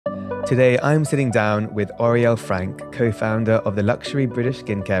Today, I'm sitting down with Oriele Frank, co-founder of the luxury British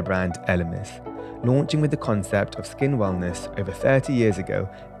skincare brand ELEMIS. Launching with the concept of skin wellness over 30 years ago,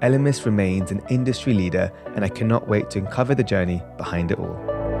 ELEMIS remains an industry leader, and I cannot wait to uncover the journey behind it all.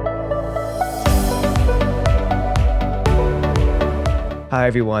 Hi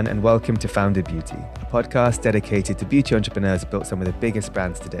everyone, and welcome to Founder Beauty, a podcast dedicated to beauty entrepreneurs who built some of the biggest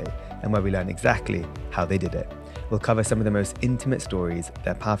brands today, and where we learn exactly how they did it. We'll cover some of the most intimate stories,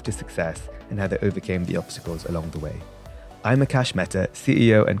 their path to success, and how they overcame the obstacles along the way. I'm Akash Mehta,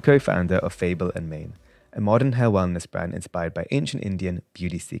 CEO and co-founder of Fable Mane, a modern hair wellness brand inspired by ancient Indian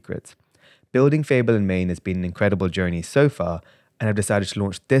beauty secrets. Building Fable Mane has been an incredible journey so far, and I've decided to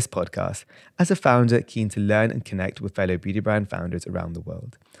launch this podcast as a founder keen to learn and connect with fellow beauty brand founders around the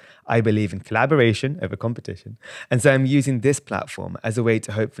world. I believe in collaboration over competition, and so I'm using this platform as a way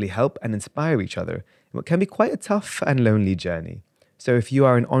to hopefully help and inspire each other in what can be quite a tough and lonely journey. So if you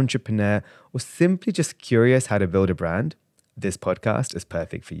are an entrepreneur or simply just curious how to build a brand, this podcast is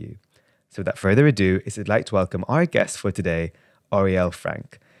perfect for you. So without further ado, I'd like to welcome our guest for today, Oriele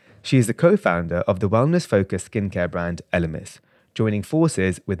Frank. She is the co-founder of the wellness-focused skincare brand ELEMIS, joining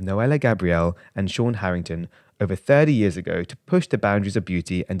forces with Noella, Gabriel and Harrington over 30 years ago to push the boundaries of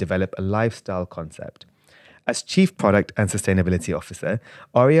beauty and develop a lifestyle concept. As Chief Product and Sustainability Officer,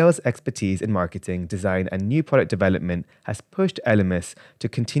 Oriele's expertise in marketing, design and new product development has pushed ELEMIS to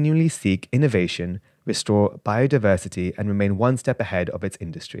continually seek innovation, restore biodiversity and remain one step ahead of its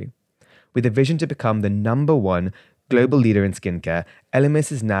industry. With a vision to become the #1 global leader in skincare,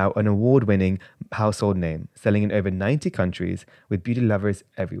 ELEMIS is now an award-winning household name, selling in over 90 countries with beauty lovers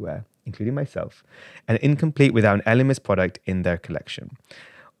everywhere, including myself, and incomplete without an ELEMIS product in their collection.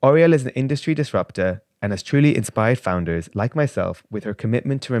 Oriele is an industry disruptor and has truly inspired founders like myself with her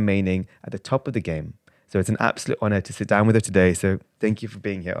commitment to remaining at the top of the game. So it's an absolute honor to sit down with her today. So thank you for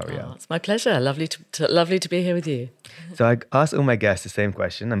being here, Oriele. Oh, it's my pleasure. Lovely to be here with you. So I asked all my guests the same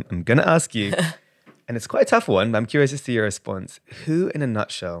question. I'm going to ask you. And it's quite a tough one, but I'm curious to see your response. Who, in a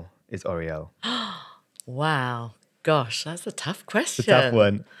nutshell, is Oriele? Wow. Gosh, that's a tough question. It's a tough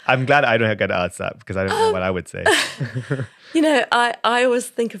one. I'm glad I don't get to answer that because I don't know what I would say. I always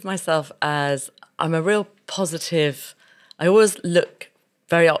think of myself as I'm a real positive. I always look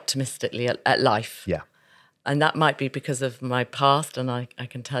very optimistically at life. Yeah. And that might be because of my past, and I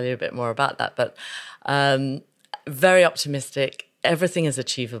can tell you a bit more about that. But very optimistic. Everything is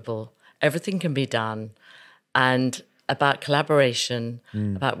achievable. Everything can be done, and about collaboration,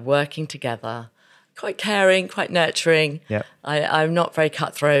 about working together, quite caring, quite nurturing. Yep. I'm not very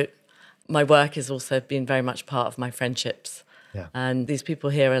cutthroat. My work has also been very much part of my friendships. Yeah. And these people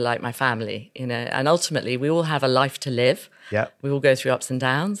here are like my family, and ultimately we all have a life to live. Yep. We all go through ups and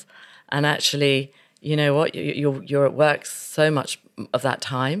downs. And actually, you know what, you're at work so much of that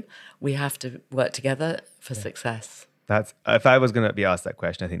time. We have to work together for success. If I was going to be asked that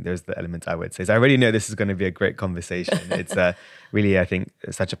question, I think those are the elements I would say. So I already know this is going to be a great conversation. It's really, I think,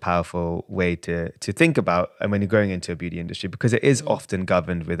 such a powerful way to think about and when you're going into a beauty industry, because it is often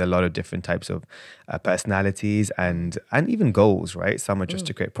governed with a lot of different types of personalities and even goals, right? Some are just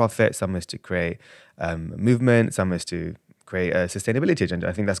to create profit, some is to create movement, some is to create a sustainability agenda.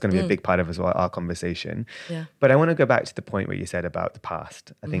 I think that's going to be a big part of as well, our conversation. Yeah. But I want to go back to the point where you said about the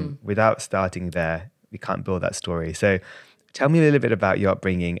past. I think without starting there, we can't build that story. So tell me a little bit about your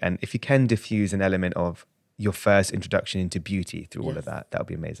upbringing, and if you can diffuse an element of your first introduction into beauty through all of that would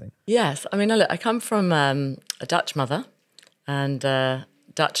be amazing. Yes. I mean, look, I come from a Dutch mother and a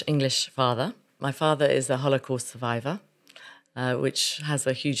Dutch English father. My father is a Holocaust survivor, which has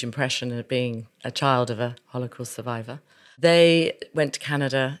a huge impression of being a child of a Holocaust survivor. They went to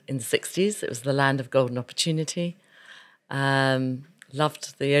Canada in the 60s. It was the land of golden opportunity.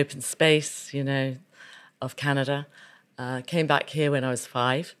 Loved the open space, of Canada. Came back here when I was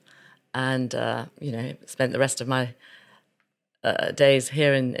 5 and, spent the rest of my days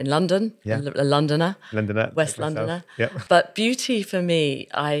here in London, a Londoner, West Londoner. Yep. But beauty for me,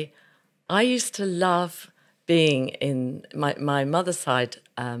 I used to love being in my mother's side.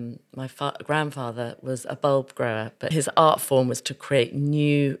 My grandfather was a bulb grower, but his art form was to create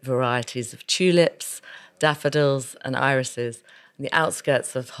new varieties of tulips, daffodils and irises in the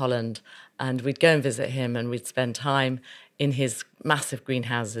outskirts of Holland. And we'd go and visit him and we'd spend time in his massive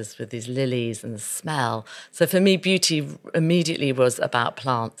greenhouses with these lilies and the smell. So for me, beauty immediately was about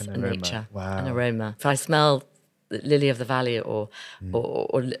plants and nature and aroma. If I smell the lily of the valley or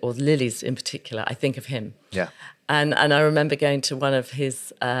lilies in particular, I think of him. Yeah. And I remember going to one of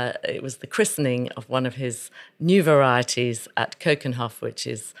his, it was the christening of one of his new varieties at Keukenhof, which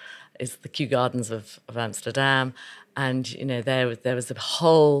is the Kew Gardens of Amsterdam. And, you know, there was a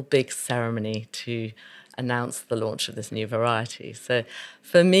whole big ceremony to announce the launch of this new variety. So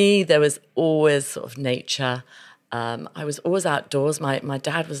for me, there was always sort of nature. I was always outdoors. My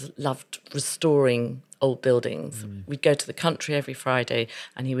dad loved restoring old buildings. We'd go to the country every Friday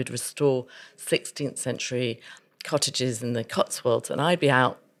and he would restore 16th century cottages in the Cotswolds, and I'd be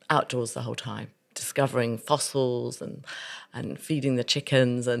outdoors the whole time, discovering fossils and feeding the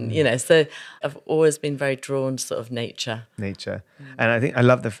chickens, and you know, so I've always been very drawn to sort of nature. And I think I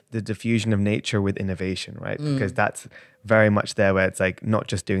love the diffusion of nature with innovation, right? Because that's very much there, where it's like not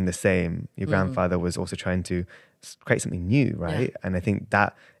just doing the same. Your grandfather was also trying to create something new, right? And I think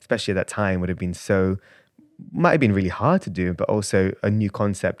that, especially at that time, would have been might have been really hard to do, but also a new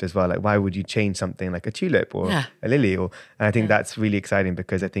concept as well. Like, why would you change something like a tulip or a lily? And I think that's really exciting,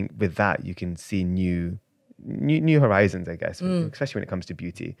 because I think with that you can see new horizons, I guess, especially when it comes to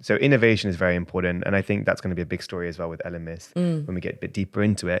beauty. So innovation is very important, and I think that's going to be a big story as well with ELEMIS when we get a bit deeper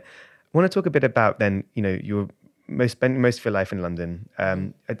into it. I want to talk a bit about then, you know, you spent most of your life in London.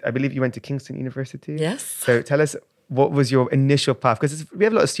 I believe you went to Kingston University. Yes. So tell us, what was your initial path? Because we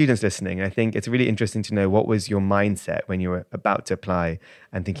have a lot of students listening. I think it's really interesting to know, what was your mindset when you were about to apply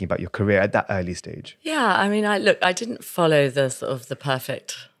and thinking about your career at that early stage? Yeah, I mean, I didn't follow the sort of the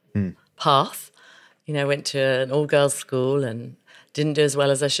perfect path. You know, went to an all-girls school and didn't do as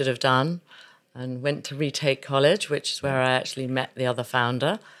well as I should have done, and went to retake college, which is where I actually met the other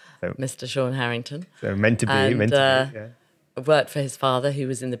founder, Mr. Sean Harrington. So meant to be, yeah. I worked for his father, who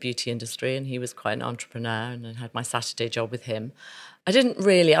was in the beauty industry, and he was quite an entrepreneur, and I had my Saturday job with him. I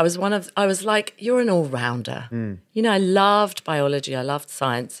was like, you're an all-rounder. You know, I loved biology, I loved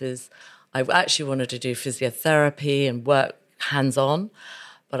sciences. I actually wanted to do physiotherapy and work hands-on,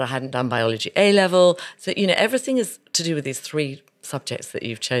 but I hadn't done biology A-level. So, you know, everything is to do with these three subjects that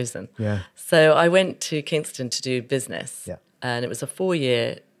you've chosen. Yeah. So I went to Kingston to do business, and it was a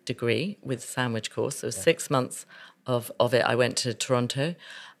 4-year degree with a sandwich course. So 6 months of it, I went to Toronto,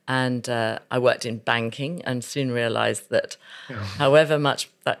 and I worked in banking, and soon realised that however much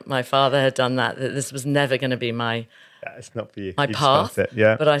that my father had done that this was never going to be it's not for you. My path.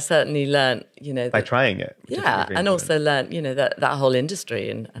 But I certainly learned, you know, by trying it. And also learned, you know, that whole industry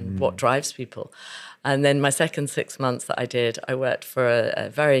and what drives people. And then my second 6 months that I did, I worked for a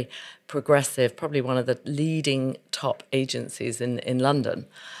very progressive, probably one of the leading top agencies in London.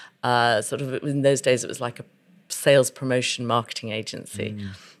 Sort of in those days, it was like a sales promotion marketing agency.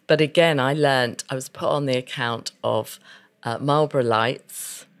 But again, I was put on the account of Marlboro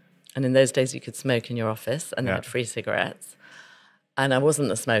Lights. And in those days, you could smoke in your office, and they had free cigarettes. And I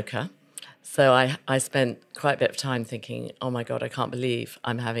wasn't a smoker. So I spent quite a bit of time thinking, oh my God, I can't believe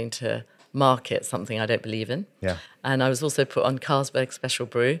I'm having to market something I don't believe in. And I was also put on Carlsberg Special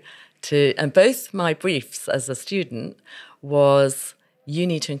Brew and both my briefs as a student was, you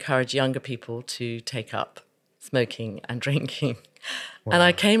need to encourage younger people to take up smoking and drinking. And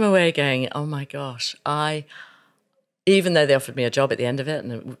I came away going, oh my gosh, even though they offered me a job at the end of it,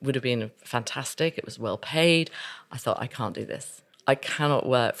 and it would have been fantastic, it was well paid, I thought, I can't do this. I cannot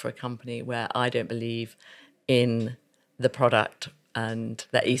work for a company where I don't believe in the product and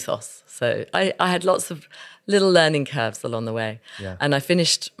their ethos. So I had lots of little learning curves along the way. And I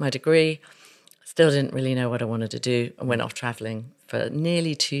finished my degree, still didn't really know what I wanted to do, and went off traveling for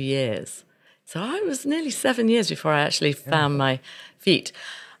nearly 2 years. So I was nearly 7 years before I actually found my feet.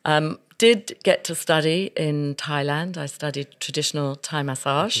 Did get to study in Thailand. I studied traditional Thai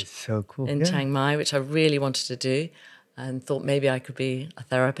massage so cool. in Chiang Mai, which I really wanted to do, and thought maybe I could be a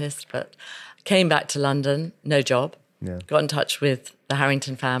therapist. But came back to London, no job. Got in touch with the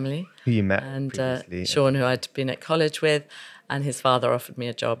Harrington family. Who you met and previously. Sean, who I'd been at college with, and his father offered me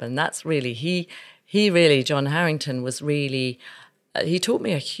a job. And that's really, he really, John Harrington was really, he taught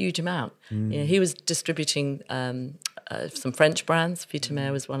me a huge amount. You know, he was distributing some French brands.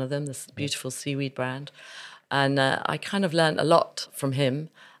 Vitamer was one of them, this beautiful seaweed brand. And I kind of learned a lot from him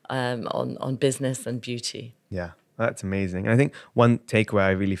on business and beauty. Yeah, that's amazing. And I think one takeaway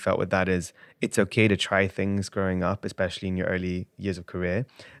I really felt with that is it's okay to try things growing up, especially in your early years of career.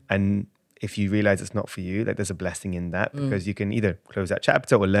 And if you realize it's not for you, like there's a blessing in that, because you can either close that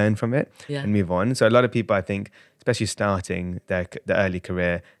chapter or learn from it and move on. So a lot of people, I think, especially starting their early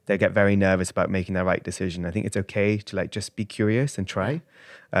career, they get very nervous about making the right decision. I think it's okay to like just be curious and try.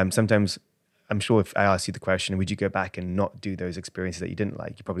 Sometimes, I'm sure if I asked you the question, would you go back and not do those experiences that you didn't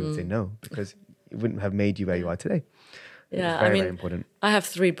like? You probably would say no, because it wouldn't have made you where you are today. Yeah, very, very important. I have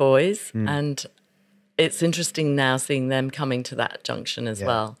 3 boys, and it's interesting now seeing them coming to that junction as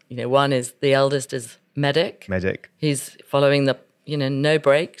well. You know, the eldest is medic. Medic. He's following the, no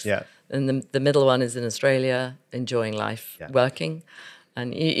breaks. Yeah. and the middle one is in Australia, enjoying life, working.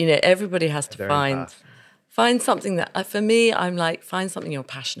 And, everybody has to find something that, for me, I'm like, find something you're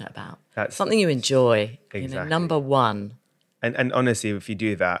passionate about. Something you enjoy, exactly. Number one. And honestly, if you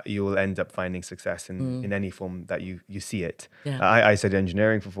do that, you will end up finding success in any form that you see it. Yeah. I studied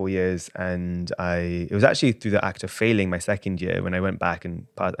engineering for 4 years, and it was actually through the act of failing my second year when I went back and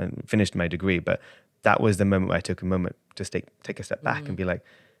finished my degree. But that was the moment where I took a moment to take a step back and be like,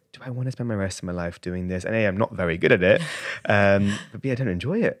 do I want to spend my rest of my life doing this? And I'm not very good at it, but B, I don't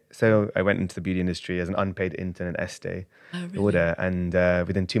enjoy it. So I went into the beauty industry as an unpaid intern at Estee Lauder, and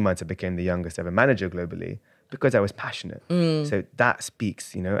within 2 months I became the youngest ever manager globally because I was passionate. So that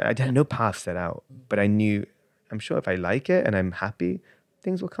speaks, I had no path set out, but I knew, I'm sure if I like it and I'm happy,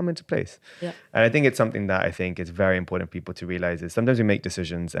 things will come into place. Yeah. And I think it's something that I think is very important for people to realize is sometimes we make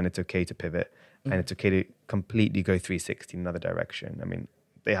decisions and it's okay to pivot and it's okay to completely go 360 in another direction. I mean,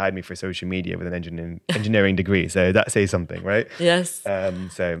 they hired me for social media with an engineering degree. So that says something, right? Yes.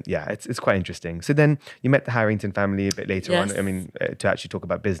 So yeah, it's quite interesting. So then you met the Harrington family a bit later on, I mean, to actually talk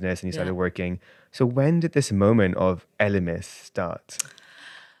about business, and you started working. So when did this moment of ELEMIS start?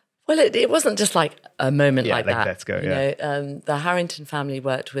 Well, it wasn't just like a moment like that. Let's go, The Harrington family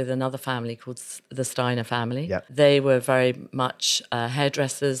worked with another family called the Steiner family. Yeah. They were very much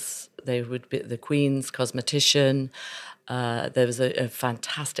hairdressers. They would be the Queen's cosmetician. There was a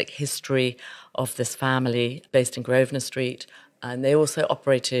fantastic history of this family based in Grosvenor Street. And they also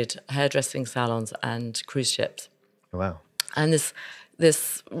operated hairdressing salons and cruise ships. Oh, wow. And this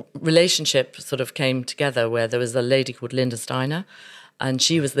relationship sort of came together where there was a lady called Linda Steiner, and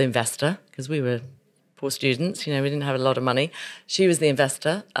she was the investor, because we were poor students, we didn't have a lot of money. She was the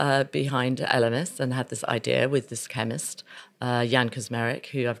investor behind ELEMIS and had this idea with this chemist, Jan Kuzmarek,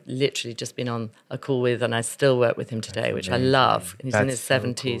 who I've literally just been on a call with, and I still work with him today, which I love. He's in his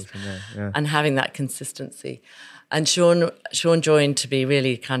 70s. Cool, and having that consistency. And Sean joined to be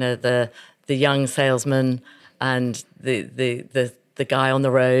really kind of the young salesman and the guy on the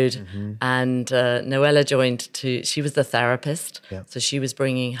road, and Noella joined she was the therapist. So she was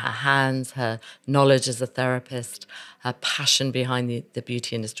bringing her hands, her knowledge as a therapist, her passion behind the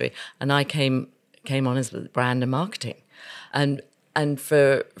beauty industry, and I came on as brand and marketing, and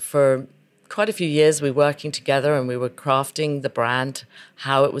for quite a few years we were working together and we were crafting the brand,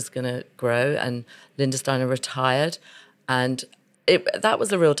 how it was going to grow. And Linda Steiner retired, and that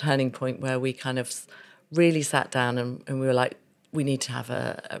was a real turning point where we kind of really sat down and we were like, we need to have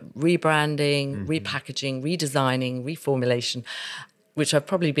a rebranding, repackaging, redesigning, reformulation, which I've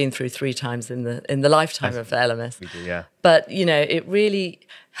probably been through 3 times in the lifetime of ELEMIS. We do, yeah. But, it really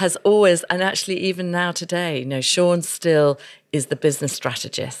has always, and actually even now today, Sean still is the business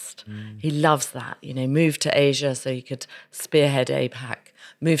strategist. He loves that, moved to Asia so he could spearhead APAC,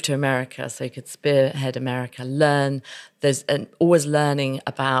 moved to America so he could spearhead America, learn. There's always learning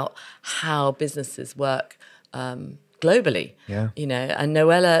about how businesses work globally, and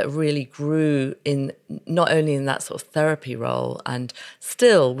Noella really grew in not only in that sort of therapy role, and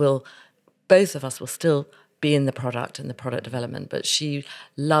both of us will still be in the product and the product development, but she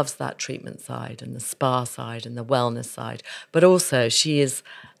loves that treatment side and the spa side and the wellness side, but also she is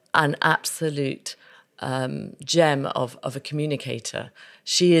an absolute gem of a communicator.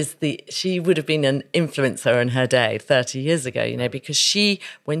 She would have been an influencer in her day 30 years ago, because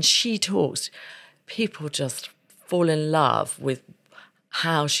when she talks, people just fall in love with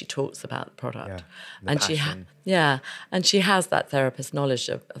how she talks about the product. And she has that therapist knowledge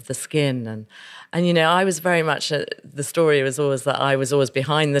of the skin, and I was very much the story was always that I was always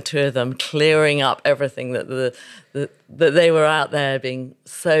behind the two of them, clearing up everything that that they were out there being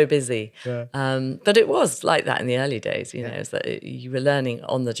so busy. But it was like that in the early days, is that you were learning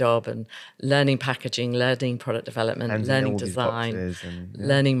on the job and learning packaging, learning product development, and learning design,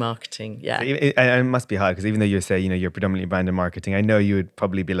 learning marketing. So it must be hard, because even though you say, you're predominantly brand and marketing, I know you would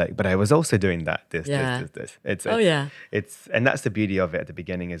probably be like, but I was also doing that, this. And that's the beauty of it at the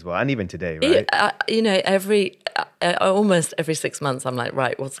beginning as well, and even today, right? Almost every 6 months, I'm like,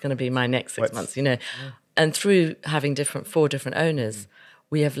 right, what's going to be my next 6 months? And through having 4 different owners,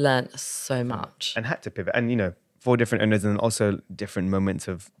 we have learned so much and had to pivot. And 4 different owners, and also different moments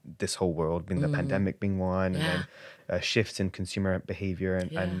of this whole world, being the pandemic being one, and then shifts in consumer behavior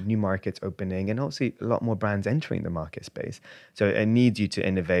and new markets opening, and also a lot more brands entering the market space. So it needs you to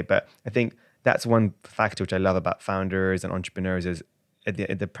innovate. But I think that's one factor which I love about founders and entrepreneurs is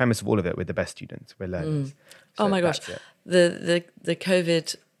at the premise of all of it, we're the best students, we're learners. So my gosh, the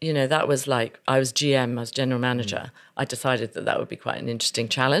COVID, that was like, I was GM, I was general manager. I decided that would be quite an interesting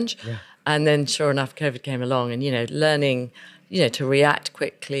challenge. And then sure enough, COVID came along, and, learning, to react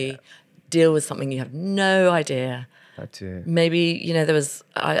quickly, deal with something you have no idea. That too. Maybe,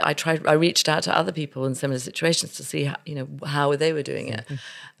 I reached out to other people in similar situations to see how they were doing it.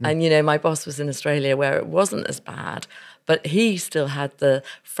 And, my boss was in Australia where it wasn't as bad, but he still had the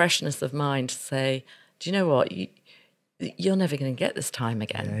freshness of mind to say, do you know what? You're never going to get this time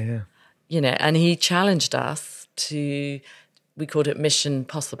again. Yeah. And he challenged us we called it Mission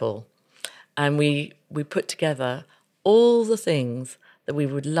Possible. And we put together all the things that we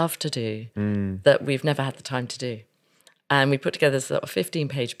would love to do that we've never had the time to do. And we put together sort of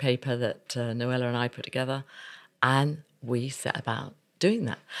 15-page paper that Noella and I put together, and we set about doing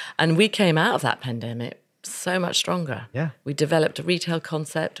that. And we came out of that pandemic so much stronger. Yeah. We developed a retail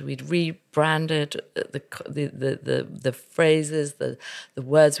concept. We'd rebranded the phrases, the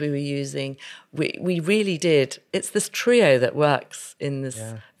words we were using. We really did. It's this trio that works in this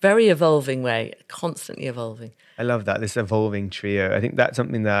very evolving way, constantly evolving. I love that, this evolving trio. I think that's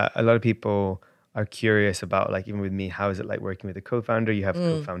something that a lot of people are curious about, like even with me, how is it like working with a co-founder? You have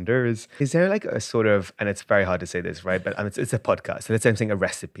co-founders. Is there like a sort of, and it's very hard to say this, right? But it's a podcast, so let's say I'm saying a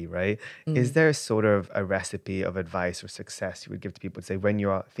recipe, right? Is there sort of a recipe of advice or success you would give to people to say when you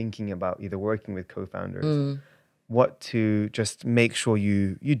are thinking about either working with co-founders, what to just make sure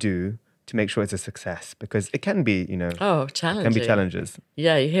you do to make sure it's a success? Because it can be, challenging. It can be challenges.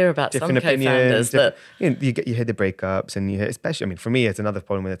 Yeah, you hear about Different some co-founders that you hear the breakups, and you hear, especially, for me, it's another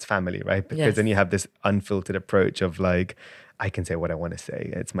problem when it's family, right? Because then you have this unfiltered approach of like, I can say what I want to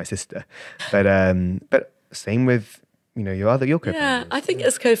say. It's my sister, but same with your co-founders. Yeah, I think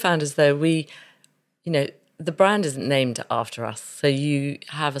as co-founders though, we, the brand isn't named after us, so you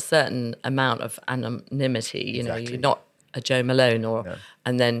have a certain amount of anonymity. Exactly. You're not a Joe Malone,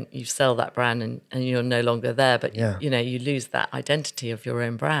 and then you sell that brand and you're no longer there, but you lose that identity of your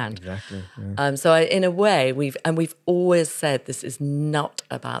own brand. Exactly. So in a way, we've always said this is not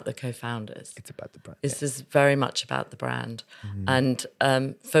about the co-founders. It's about the brand. This is very much about the brand, and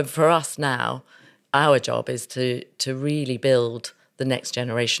for us now, our job is to really build the next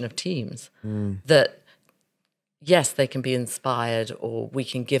generation of teams that. Yes, they can be inspired, or we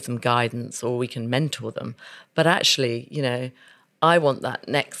can give them guidance, or we can mentor them. But actually, I want that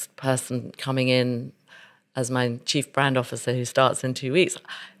next person coming in as my chief brand officer who starts in 2 weeks.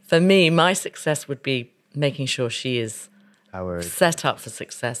 For me, my success would be making sure she is set up for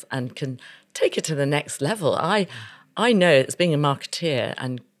success and can take it to the next level. I know it's being a marketeer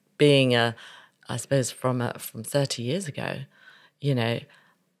and being I suppose from 30 years ago, am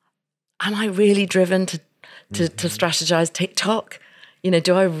I really driven to strategize TikTok?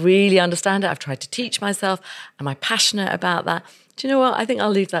 Do I really understand it? I've tried to teach myself. Am I passionate about that? Do you know what? I think I'll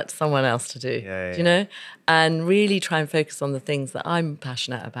leave that to someone else to do, and really try and focus on the things that I'm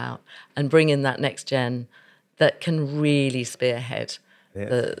passionate about and bring in that next gen that can really spearhead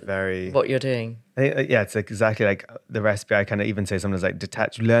what you're doing. I think, it's exactly like the recipe. I kind of even say sometimes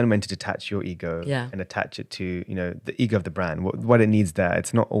like learn when to detach your ego and attach it to, the ego of the brand, what it needs there.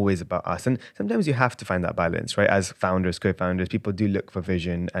 It's not always about us. And sometimes you have to find that balance, right? As founders, co-founders, people do look for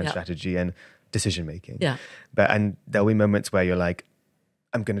vision and strategy and decision making. Yeah. And there'll be moments where you're like,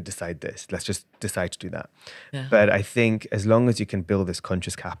 I'm going to decide this. Let's just decide to do that. Yeah. But I think as long as you can build this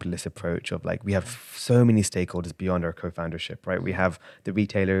conscious capitalist approach of like, we have so many stakeholders beyond our co-foundership, right? We have the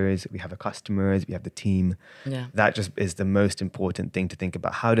retailers, we have the customers, we have the team. Yeah. That just is the most important thing to think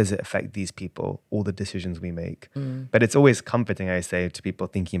about. How does it affect these people, all the decisions we make? But it's always comforting, I say to people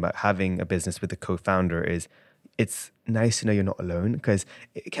thinking about having a business with a co-founder is, it's nice to know you're not alone, because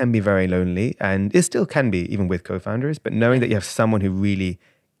it can be very lonely, and it still can be even with co-founders, but knowing that you have someone who really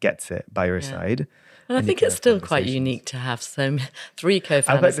gets it by your side. And I think it's still quite unique to have three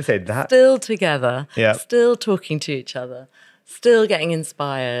co-founders I'd like to say that. Still together, still talking to each other, still getting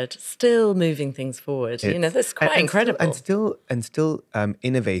inspired, still moving things forward. That's quite incredible. And still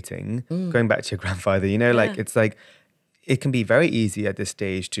innovating, going back to your grandfather, it's like, it can be very easy at this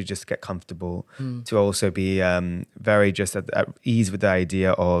stage to just get comfortable, to also be very just at ease with the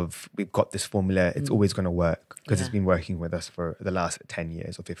idea of we've got this formula, it's always going to work because it's been working with us for the last 10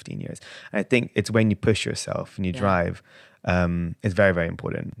 years or 15 years. And I think it's when you push yourself and you drive, it's very, very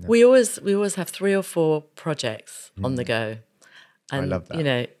important. We always have 3 or 4 projects on the go. And, I love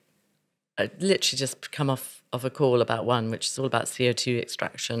that. I literally just come off of a call about one, which is all about CO2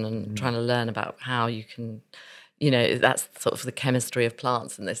 extraction and trying to learn about how you can... that's sort of the chemistry of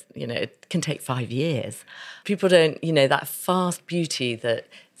plants, and this, it can take 5 years. People don't, that fast beauty that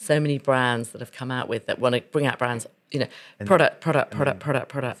so many brands that have come out with that want to bring out brands, product.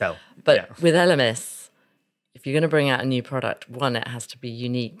 Sell. But with ELEMIS, if you're going to bring out a new product, one, it has to be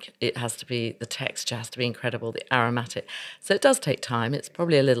unique. It has to be, the texture has to be incredible, the aromatic. So it does take time. It's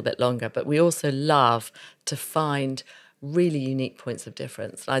probably a little bit longer, but we also love to find really unique points of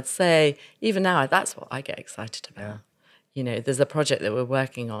difference. I'd say even now, that's what I get excited about. Yeah. You know, there's a project that we're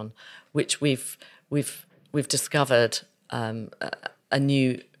working on, which we've discovered a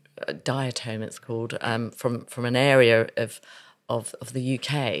new diatome, it's called, from an area of the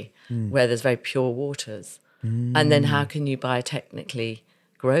UK where there's very pure waters. And then how can you biotechnically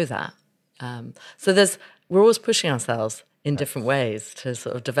grow that? So we're always pushing ourselves in different ways to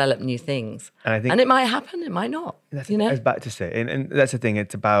sort of develop new things. And it might happen, it might not. I was about to say, and that's the thing,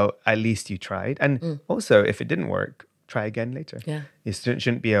 it's about at least you tried. And also, if it didn't work, try again later. Yeah. It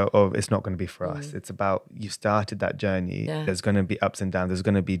shouldn't be, it's not going to be for us. It's about, you started that journey. Yeah. There's going to be ups and downs. There's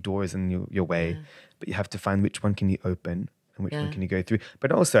going to be doors in your way. But you have to find which one can you open and which one can you go through.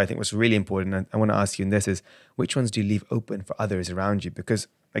 But also, I think what's really important, and I want to ask you in this, is which ones do you leave open for others around you? Because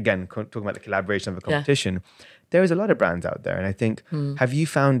again, talking about the collaboration of a competition, there is a lot of brands out there. And I think, have you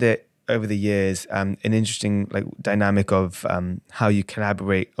found it over the years an interesting dynamic of how you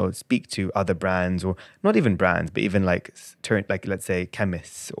collaborate or speak to other brands, or not even brands, but even let's say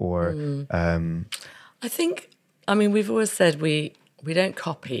chemists or... I think, we've always said we don't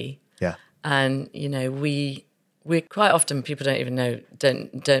copy. Yeah. And, we're quite often, people don't even know,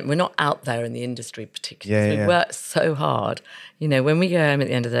 we're not out there in the industry particularly. We work so hard. When we go home at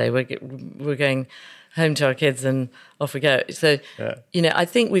the end of the day, we're going home to our kids and off we go. So, I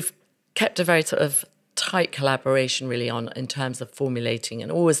think we've kept a very sort of tight collaboration really in terms of formulating,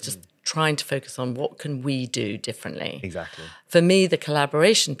 and always just trying to focus on what can we do differently. Exactly. For me, the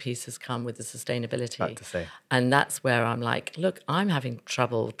collaboration piece has come with the sustainability. About to say. And that's where I'm like, look, I'm having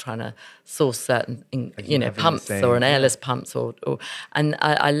trouble trying to source certain, pumps or an airless pumps, and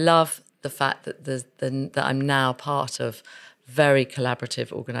I love the fact that that I'm now part of very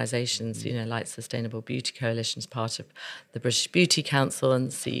collaborative organisations, like Sustainable Beauty Coalition is part of the British Beauty Council and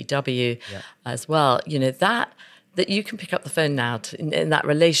CEW as well. That you can pick up the phone now in that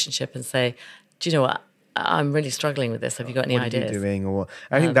relationship and say, do you know what, I'm really struggling with this. Have you got any ideas? What are you doing? Or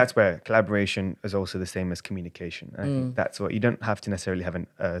I think that's where collaboration is also the same as communication. I think that's what, you don't have to necessarily have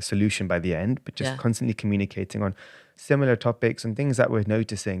a solution by the end, but just constantly communicating on similar topics and things that we're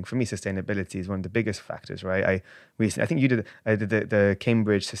noticing. For me, sustainability is one of the biggest factors, right? I think you did the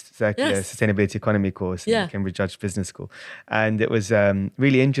Cambridge Circular Sustainability Economy course in the Cambridge Judge Business School. And it was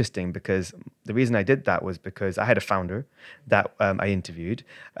really interesting, because the reason I did that was because I had a founder that I interviewed,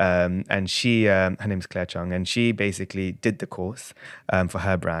 and she, her name's Claire Chung, and she basically did the course for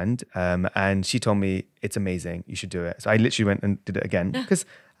her brand, and she told me, it's amazing, you should do it. So I literally went and did it again, because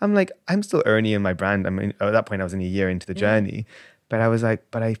I'm like, I'm still early in my brand. At that point I was only a year into the journey, but I was like,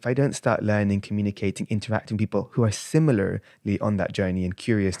 but if I don't start learning, communicating, interacting with people who are similarly on that journey and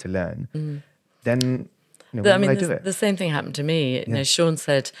curious to learn, then when will I do it? The same thing happened to me. Sean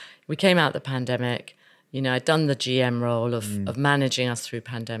said, we came out the pandemic, I'd done the GM role of managing us through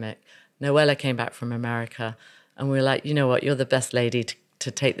pandemic. Noella came back from America, and we were like, you know what, you're the best lady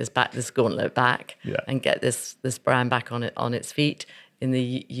to take this gauntlet back and get this brand back on its feet in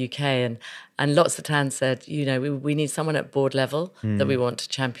the UK. And lots of TAN said, we need someone at board level that we want to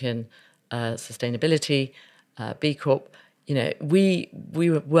champion sustainability, B Corp. We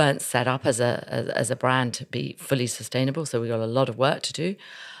weren't set up as a brand to be fully sustainable, so we got a lot of work to do.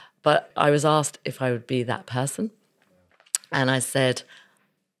 But I was asked if I would be that person, and I said,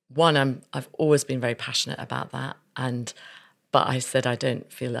 one, I've always been very passionate about that, but I said I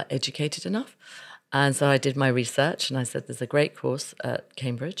don't feel educated enough. And so I did my research, and I said, there's a great course at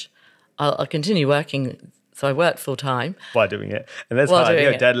Cambridge. I'll continue working. So I worked full time. While doing it. And that's hard. You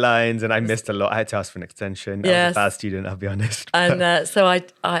have deadlines, and I missed a lot. I had to ask for an extension. I was a bad student, I'll be honest. And so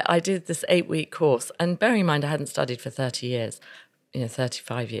I did this 8-week course. And bearing in mind, I hadn't studied for 30 years,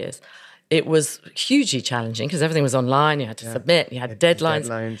 35 years. It was hugely challenging because everything was online. You had to submit. You had deadlines.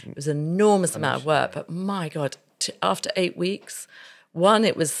 It was an enormous amount of work. But my God, after 8 weeks... One,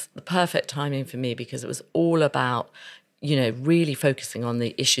 it was the perfect timing for me because it was all about, really focusing on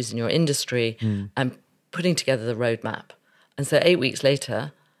the issues in your industry and putting together the roadmap. And so 8 weeks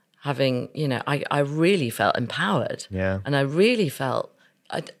later, having, I really felt empowered. Yeah. And I really felt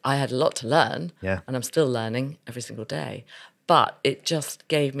I had a lot to learn. Yeah. And I'm still learning every single day. But it just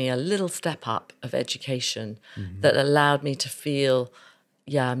gave me a little step up of education that allowed me to feel,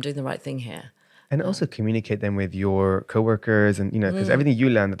 I'm doing the right thing here. And also communicate them with your coworkers, and because everything you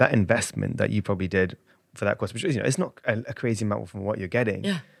learned, that investment that you probably did for that course, which it's not a crazy amount from what you're getting.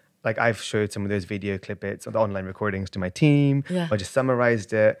 Yeah. like I've showed some of those video clippets or the online recordings to my team, Yeah. or just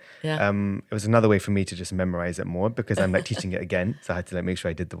summarized it. Yeah. It was another way for me to just memorize it more because I'm like teaching it again. So I had to like make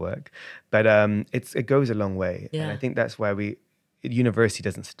sure I did the work. But it goes a long way. Yeah. And I think that's why university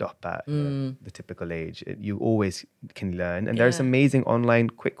doesn't stop at the typical age. You always can learn. And there's amazing online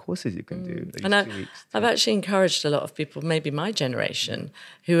quick courses you can do. And I've actually encouraged a lot of people, maybe my generation,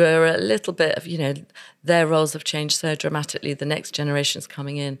 who are a little bit of, their roles have changed so dramatically. The next generation's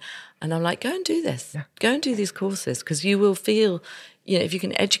coming in. And I'm like, go and do this. Yeah. Go and do these courses because you will feel, if you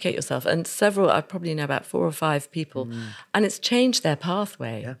can educate yourself. And I probably know about 4 or 5 people. And it's changed their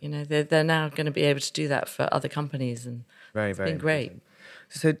pathway. Yeah. They're now going to be able to do that for other companies. And it's been great.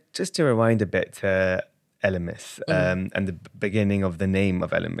 So just to rewind a bit to ELEMIS and the beginning of the name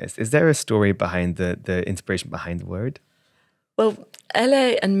of ELEMIS, is there a story behind the inspiration behind the word? Well,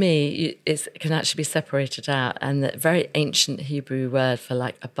 LA and me can actually be separated out, and the very ancient Hebrew word for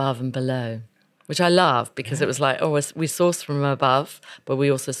like above and below, which I love because it was like, we source from above, but we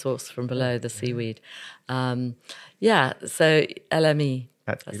also source from below the seaweed. So LME.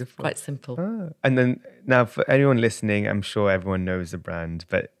 That's beautiful. Quite simple. And then now for anyone listening, I'm sure everyone knows the brand,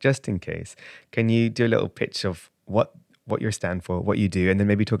 but just in case, can you do a little pitch of what you stand for, what you do, and then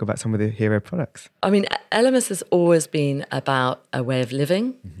maybe talk about some of the hero products? I mean, ELEMIS has always been about a way of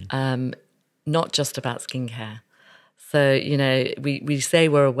living, not just about skincare. So, we say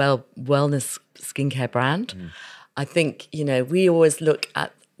we're a wellness skincare brand. I think, we always look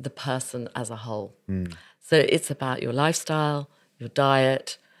at the person as a whole. So it's about your lifestyle, your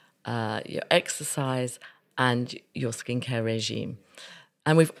diet, your exercise, and your skincare regime.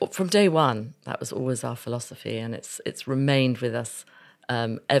 And from day one, that was always our philosophy, and it's remained with us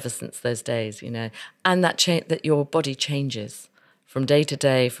ever since those days, And that your body changes from day to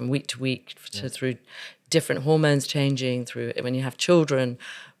day, from week to week, through different hormones changing, through when you have children,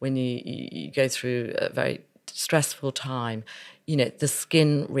 when you go through a very stressful time. The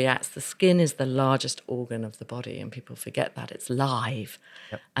skin reacts. The skin is the largest organ of the body, and people forget that. It's live,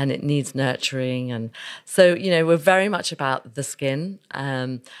 and it needs nurturing. And so, we're very much about the skin,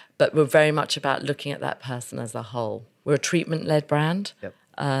 but we're very much about looking at that person as a whole. We're a treatment-led brand.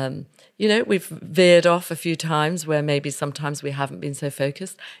 We've veered off a few times where maybe sometimes we haven't been so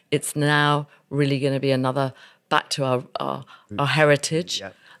focused. It's now really going to be another back to our heritage.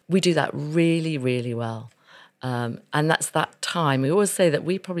 We do that really, really well. And that's that time. We always say that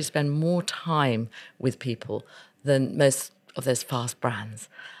we probably spend more time with people than most of those fast brands.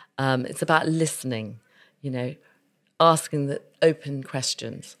 It's about listening, asking the open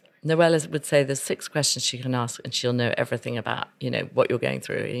questions. Noella would say there's 6 questions she can ask and she'll know everything about, what you're going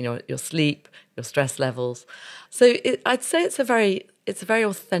through, your sleep, your stress levels. So I'd say it's a very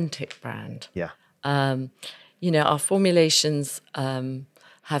authentic brand. Yeah. Our formulations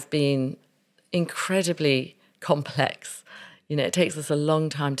have been incredibly complex. It takes us a long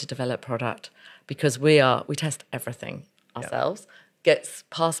time to develop product because we test everything ourselves. Gets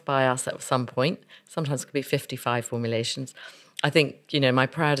passed by us at some point. Sometimes it could be 55 formulations. I think, my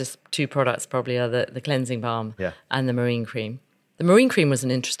proudest 2 products probably are the cleansing balm and the marine cream. The marine cream was an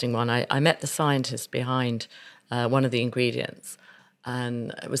interesting one. I met the scientist behind one of the ingredients,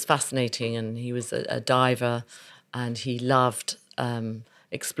 and it was fascinating. And he was a diver, and he loved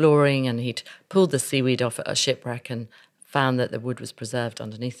exploring, and he'd pulled the seaweed off at a shipwreck and found that the wood was preserved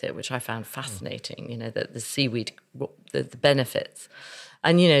underneath it, which I found fascinating, the seaweed, the benefits.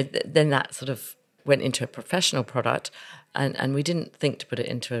 And, then that sort of went into a professional product, and we didn't think to put it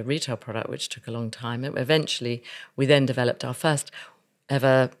into a retail product, which took a long time. Eventually, we then developed our first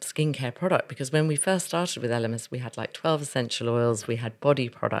ever skincare product, because when we first started with ELEMIS, we had like 12 essential oils, we had body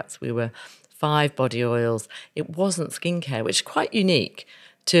products, we were 5 body oils. It wasn't skincare, which is quite unique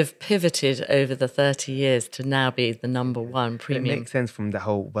to have pivoted over the 30 years to now be the #1 premium. It makes sense from the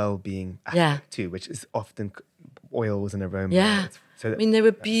whole well-being aspect too, which is often oils and aroma. Yeah. So they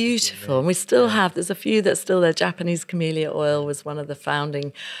were beautiful. And we still have, there's a few that's still there. Japanese camellia oil was one of the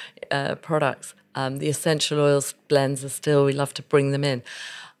founding products. The essential oils blends are still, we love to bring them in.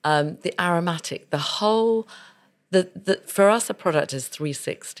 The aromatic, for us, a product is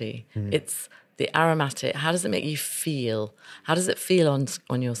 360. It's the aromatic. How does it make you feel? How does it feel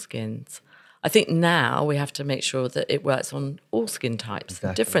on your skins? I think now we have to make sure that it works on all skin types,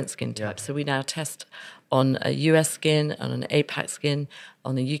 different skin types. So we now test on a US skin, on an APAC skin,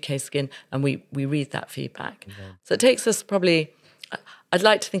 on a UK skin, and we read that feedback. So it takes us probably, I'd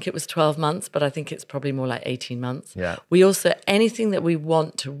like to think it was 12 months, but I think it's probably more like 18 months. We also, anything that we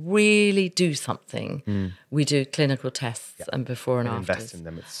want to really do something, we do clinical tests and before and after. Invest in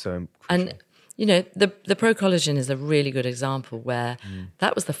them, it's so crucial. And, you know, the Pro Collagen is a really good example where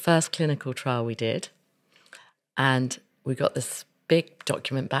that was the first clinical trial we did. And we got this big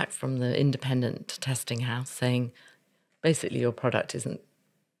document back from the independent testing house saying, basically, your product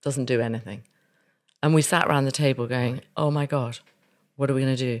doesn't do anything. And we sat around the table going, oh my God, what are we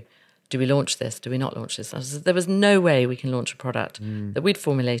going to do? Do we launch this? Do we not launch this? There was no way we can launch a product that we'd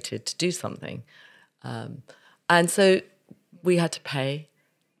formulated to do something. And so we had to pay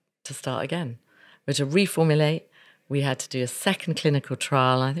to start again. We had to reformulate. We had to do a second clinical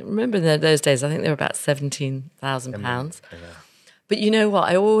trial. I think, remember in those days, I think they were about £17,000. Yeah. But you know what?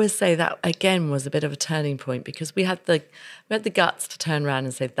 I always say that again was a bit of a turning point because we had the guts to turn around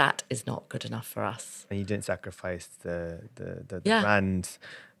and say that is not good enough for us. And you didn't sacrifice the brand.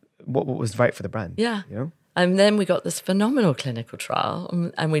 What was right for the brand? Yeah. You know? And then we got this phenomenal clinical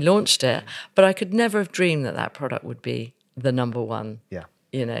trial and we launched it. But I could never have dreamed that product would be the number one. Yeah.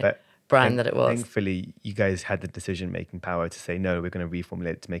 You know. But brand that it was. Thankfully, you guys had the decision-making power to say, no, we're going to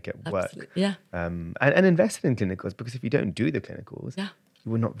reformulate it to make it work. Absolutely. Yeah. And invested in clinicals, because if you don't do the clinicals,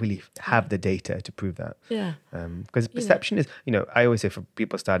 you will not really have the data to prove that. Yeah. Because perception is, I always say for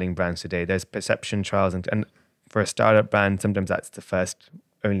people starting brands today, there's perception trials. And for a startup brand, sometimes that's the first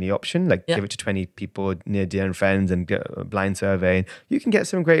only option. Like give it to 20 people near dear and friends and get a blind survey. And you can get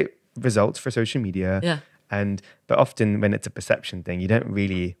some great results for social media. Yeah. But often when it's a perception thing, you don't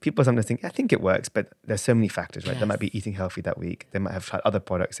really, people sometimes think, I think it works, but there's so many factors, right? They might be eating healthy that week. They might have tried other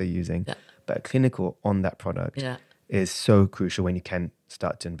products they're using, but a clinical on that product is so crucial when you can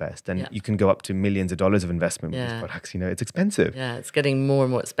start to invest. And you can go up to millions of dollars of investment with these products. It's expensive. Yeah, it's getting more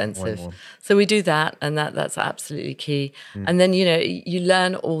and more expensive. More and more. So we do that, and that's absolutely key. And then, you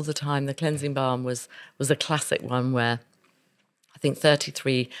learn all the time. The cleansing balm was a classic one where I think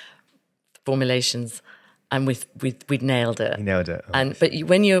 33 formulations, and we'd nailed it. You nailed it. And but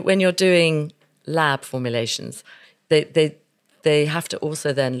when you're doing lab formulations, they have to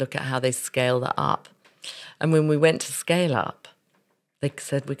also then look at how they scale that up. And when we went to scale up, they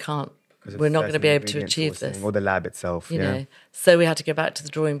said we're not going to be able to achieve this. Or the lab itself, So we had to go back to the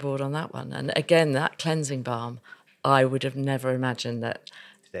drawing board on that one. And again, that cleansing balm, I would have never imagined that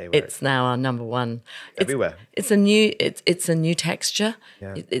it's now our number one. Everywhere. It's a new texture.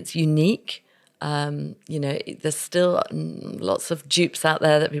 Yeah. It's unique. There's still lots of dupes out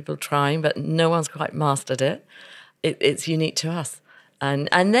there that people are trying, but no one's quite mastered it. It's unique to us. And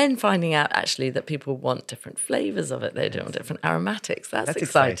then finding out actually that people want different flavors of it. They want different aromatics. That's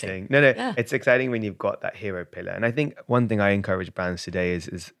exciting. No, it's exciting when you've got that hero pillar. And I think one thing I encourage brands today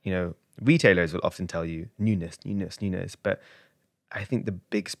is retailers will often tell you newness. But I think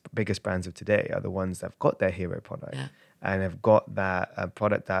the biggest brands of today are the ones that have got their hero product and have got that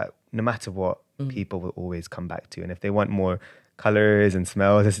product that no matter what, people will always come back to. And if they want more colors and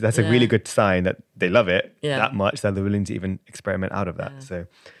smells, that's a really good sign that they love it that much that they're willing to even experiment out of that. So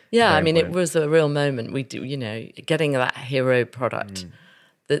it was a real moment. We do, getting that hero product.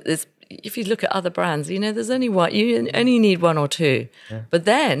 If you look at other brands, there's only one. You only need one or two. Yeah. But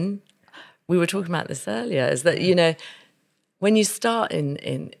then we were talking about this earlier. Is that when you start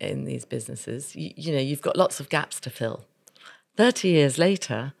in these businesses, you've got lots of gaps to fill. 30 years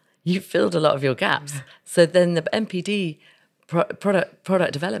later, you've filled a lot of your gaps. So then the MPD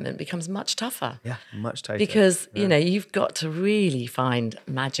product development becomes much tougher. Yeah, much tighter. Because, you've got to really find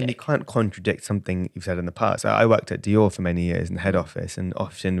magic. And you can't contradict something you've said in the past. I worked at Dior for many years in the head office, and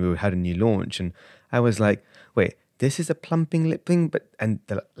often we had a new launch, and I was like, wait, this is a plumping lip thing, and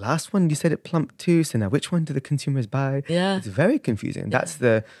the last one you said it plumped too. So now which one do the consumers buy? Yeah, it's very confusing.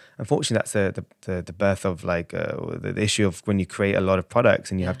 Yeah. Unfortunately, that's the birth of the issue of when you create a lot of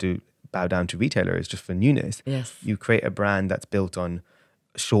products and you have to bow down to retailers just for newness. Yes, you create a brand that's built on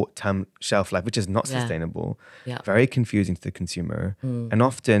short-term shelf life, which is not sustainable. Yeah, very confusing to the consumer, and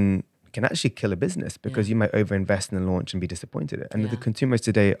often can actually kill a business because you might overinvest in the launch and be disappointed. And the consumers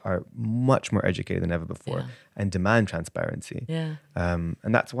today are much more educated than ever before and demand transparency. Yeah. And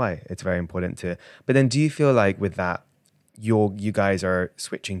that's why it's very important to. But then, do you feel like with that, you guys are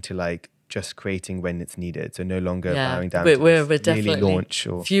switching to just creating when it's needed, so no longer bowing down to we're definitely launch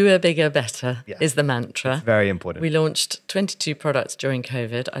or fewer, bigger, better is the mantra. It's very important. We launched 22 products during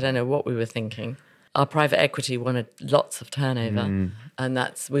COVID. I don't know what we were thinking. Our private equity wanted lots of turnover, and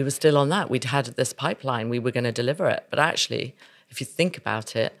we were still on that. We'd had this pipeline, we were going to deliver it. But actually, if you think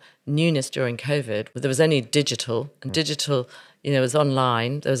about it, newness during COVID, there was only digital, and digital, was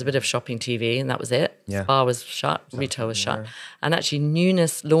online. There was a bit of shopping TV, and that was it. Yeah. Bar was shut, retail was shut. And actually,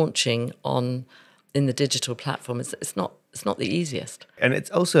 newness launching in the digital platform, it's not the easiest. And it's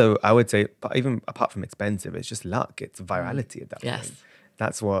also, I would say, even apart from expensive, it's just luck. It's virality at that point.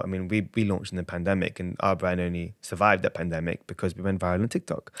 That's what, I mean, we launched in the pandemic, and our brand only survived that pandemic because we went viral on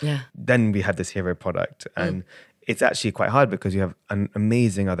TikTok. Yeah. Then we had this hero product, and it's actually quite hard because you have an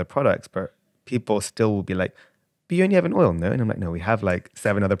amazing other products, but people still will be like, but you only have an oil, no? And I'm like, no, we have like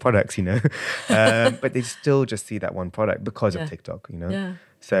 7 other products, you know? But they still just see that one product because of TikTok, you know? Yeah.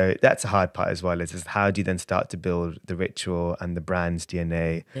 So that's a hard part as well, is how do you then start to build the ritual and the brand's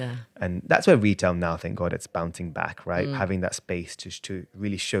DNA? Yeah. And that's where retail now, thank God, it's bouncing back, right? Having that space to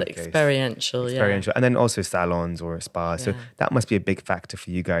really showcase. Experiential. And then also salons or spas. So that must be a big factor for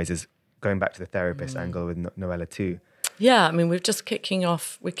you guys, is going back to the therapist angle with Noella too. Yeah, I mean, we're kicking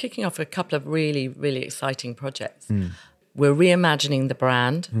off a couple of really, really exciting projects. We're reimagining the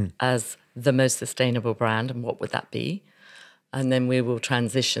brand as the most sustainable brand, and what would that be? And then we will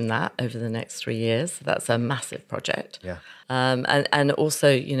transition that over the next 3 years. So that's a massive project. Yeah. And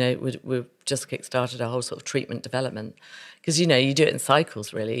also, you know, we've just kickstarted a whole sort of treatment development, because, you know, you do it in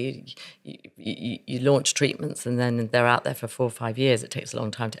cycles, really. You launch treatments and then they're out there for 4 or 5 years. It takes a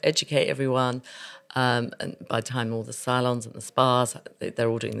long time to educate everyone. And by the time all the salons and the spas, they're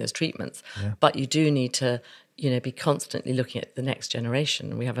all doing those treatments. Yeah. But you do need to, you know, be constantly looking at the next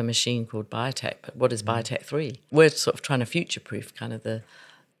generation. We have a machine called Biotech, but what is Biotech 3? We're sort of trying to future-proof kind of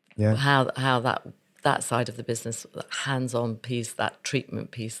how that side of the business, that hands-on piece, that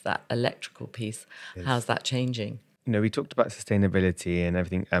treatment piece, that electrical piece, how's that changing? You know, we talked about sustainability and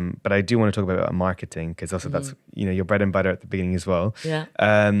everything, but I do want to talk about marketing, because also that's, you know, your bread and butter at the beginning as well. Yeah.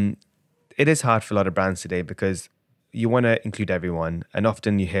 It is hard for a lot of brands today because you want to include everyone, and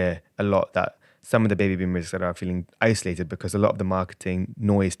often you hear a lot that some of the baby boomers that are feeling isolated because a lot of the marketing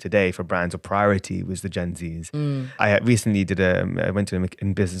noise today for brands or priority was the Gen Zs. I recently I went to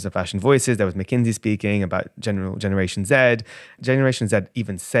in Business and Fashion Voices. There was McKinsey speaking about Generation Z. Generation Z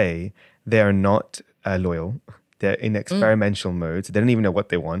even say they are not loyal. They're in experimental mode. So they don't even know what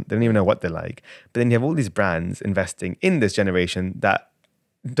they want. They don't even know what they like. But then you have all these brands investing in this generation that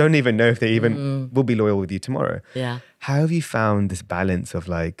don't even know if they even will be loyal with you tomorrow. Yeah. How have you found this balance of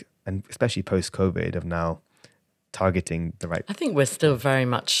like, and especially post-COVID, of now targeting the right... I think we're still very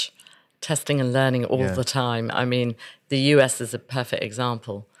much testing and learning all the time. I mean, the US is a perfect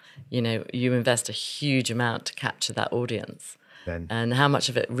example. You know, you invest a huge amount to capture that audience, and how much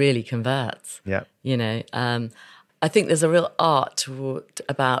of it really converts. Yeah. You know, I think there's a real art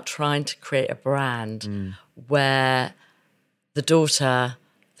about trying to create a brand where the daughter,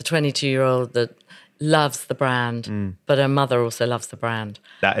 the 22-year-old that loves the brand, but her mother also loves the brand.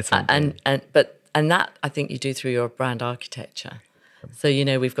 That is something. And that I think you do through your brand architecture. So, you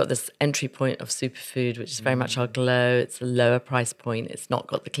know, we've got this entry point of superfood, which is very much our glow. It's a lower price point. It's not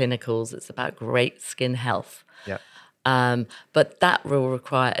got the clinicals. It's about great skin health. Yeah. But that will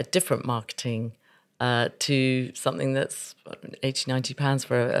require a different marketing to something that's 80, 90 pounds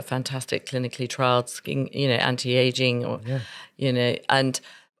for a fantastic clinically trialed skin, you know, anti-aging, or, you know, and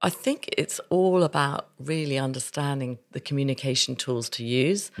I think it's all about really understanding the communication tools to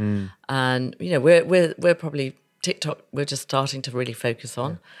use. And, you know, we're probably TikTok, we're just starting to really focus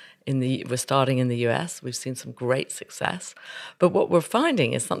on. We're starting in the US. We've seen some great success. But what we're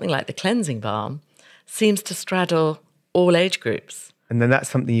finding is something like the cleansing balm seems to straddle all age groups. And then that's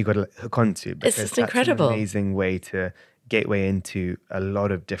something you've got to hook onto, because it's just incredible. An amazing way to gateway into a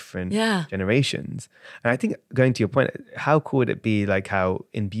lot of different generations. And I think, going to your point, how cool would it be, like how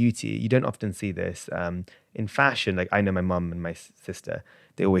in beauty, you don't often see this. In fashion, like I know my mum and my sister,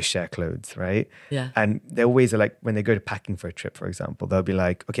 they always share clothes, right? Yeah. And they always are like, when they go to packing for a trip, for example, they'll be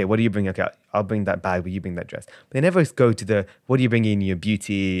like, okay, what do you bring? Okay, I'll bring that bag, will you bring that dress? But they never go to what do you bring in your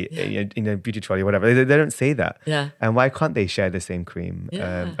beauty, in a beauty trolley, whatever. They don't say that. Yeah. And why can't they share the same cream?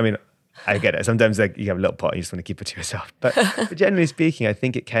 Yeah. I mean, I get it. Sometimes like you have a little pot and you just want to keep it to yourself. But generally speaking, I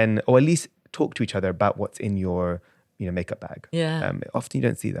think it can, or at least talk to each other about what's in your, you know, makeup bag. Yeah. Often you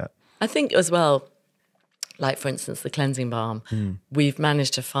don't see that. I think as well, like for instance, the cleansing balm, we've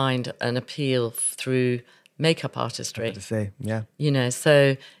managed to find an appeal through makeup artistry. I have to say, yeah. You know,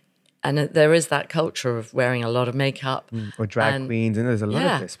 so, and there is that culture of wearing a lot of makeup. Or drag queens, and there's a lot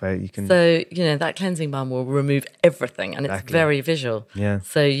of this where you can... So, you know, that cleansing balm will remove everything, and it's very visual. Yeah.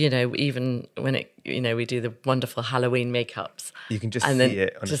 So, you know, even when we do the wonderful Halloween makeups. You can just see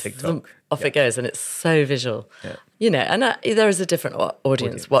it on a TikTok. Off it goes, and it's so visual. Yeah. You know, and there is a different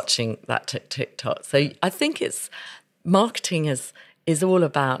audience watching that TikTok. So I think marketing is all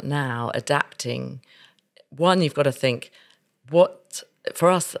about now adapting. One, you've got to think,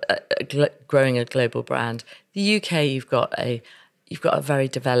 for us, growing a global brand, the UK, you've got a very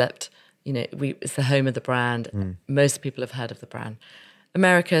developed, you know, it's the home of the brand. Most people have heard of the brand.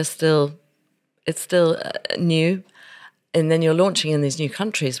 America it's still new. and then you're launching in these new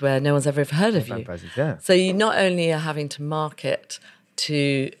countries where no one's ever heard of you. Presence, yeah. So you not only are having to market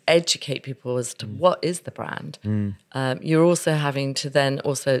to educate people as to what is the brand, you're also having to then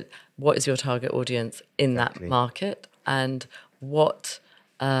also, what is your target audience in that market, and what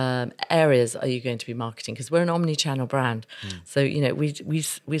areas are you going to be marketing? Because we're an omni-channel brand. So, you know,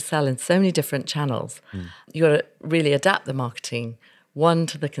 we sell in so many different channels. You got to really adapt the marketing, 1,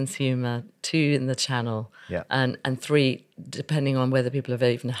 to the consumer, 2, in the channel, and 3, depending on whether people have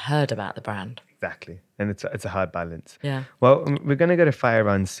even heard about the brand. Exactly. And it's a hard balance. Yeah. Well, we're going to go to Fire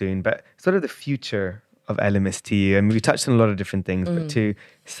Round soon, but sort of the future of ELEMIS to you. And we touched on a lot of different things, but to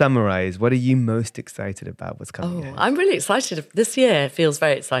summarize, what are you most excited about? What's coming ahead? I'm really excited. This year feels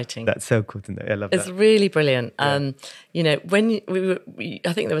very exciting. That's so cool to know. I love that. It's really brilliant. Yeah. You know, when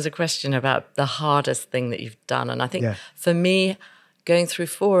I think there was a question about the hardest thing that you've done. And I think for me, going through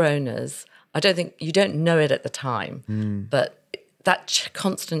 4 owners, I don't think, you don't know it at the time, but that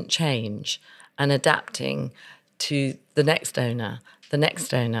constant change and adapting to the next owner,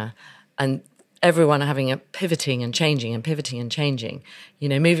 and everyone having a pivoting and changing and pivoting and changing, you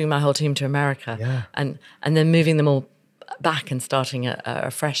know, moving my whole team to America and then moving them all back and starting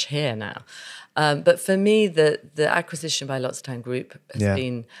afresh here now. But for me, the acquisition by L'Occitane Group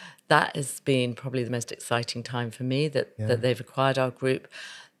has been probably the most exciting time for me, that they've acquired our group.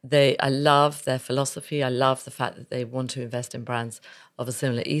 I love their philosophy. I love the fact that they want to invest in brands of a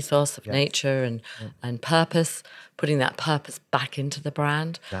similar ethos of nature and purpose, putting that purpose back into the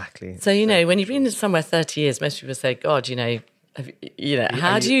brand. Exactly. So, you know, when you've been somewhere 30 years, most people say, God, you know,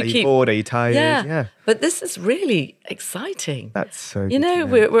 how do you keep... Are you bored? Are you tired? Yeah. But this is really exciting. That's so good. You know,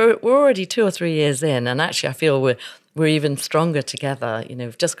 we're already 2 or 3 years in, and actually I feel we're even stronger together. You know,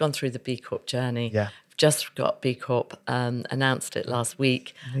 we've just gone through the B Corp journey. Yeah. Just got B Corp, announced it last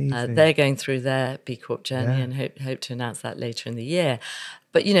week. They're going through their B Corp journey and hope to announce that later in the year.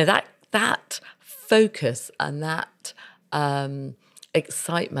 But, you know, that focus and that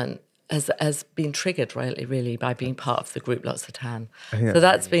excitement has been triggered really by being part of the group L'Occitane. So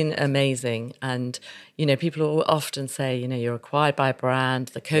that's been amazing. And, you know, people will often say, you know, you're acquired by a brand,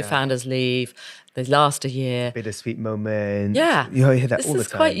 the co-founders leave, they last a year. Bittersweet moment. Yeah. You hear that all the time. This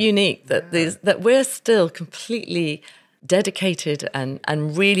is quite unique that that we're still completely dedicated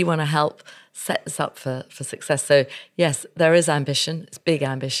and really want to help set this up for success. So, yes, there is ambition. It's big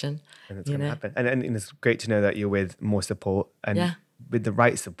ambition. And it's going to happen. And it's great to know that you're with more support and with the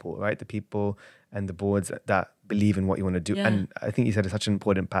right support, right? The people and the boards that believe in what you want to do. Yeah. And I think you said it's such an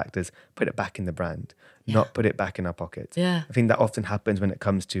important fact is put it back in the brand, not put it back in our pockets. Yeah. I think that often happens when it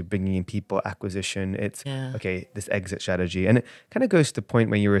comes to bringing in people, acquisition. It's, okay, this exit strategy. And it kind of goes to the point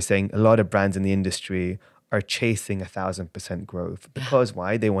where you were saying a lot of brands in the industry are chasing 1,000% growth because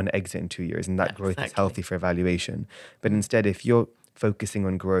why? They want to exit in 2 years and that growth is healthy for evaluation. But instead, if you're focusing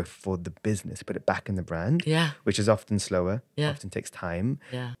on growth for the business, put it back in the brand, which is often slower, often takes time.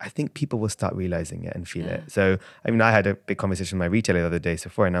 I think people will start realizing it and feel it. So, I mean, I had a big conversation with my retailer the other day,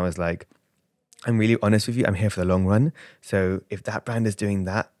 Sephora, and I was like, I'm really honest with you. I'm here for the long run. So if that brand is doing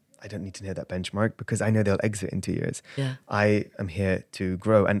that, I don't need to know that benchmark because I know they'll exit in 2 years. I am here to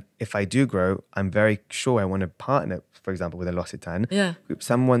grow. And if I do grow, I'm very sure I want to partner, for example, with a L'Occitane group,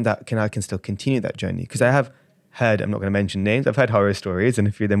 someone that I can still continue that journey. Because I have heard, I'm not going to mention names, I've heard horror stories, and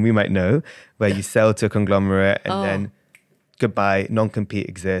a few of them we might know, where you sell to a conglomerate and then goodbye, non-compete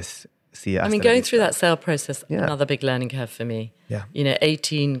exists. See you. I mean, going through that sale process, another big learning curve for me. You know,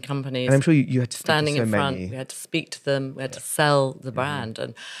 18 companies. And I'm sure you had to standing so in front. Many. We had to speak to them. We had to sell the brand.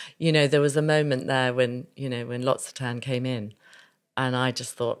 And, you know, there was a moment there when, you know, when L'Occitane came in, and I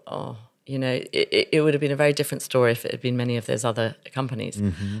just thought, you know, it would have been a very different story if it had been many of those other companies.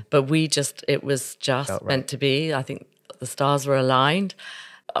 But it was just meant to be. I think the stars were aligned.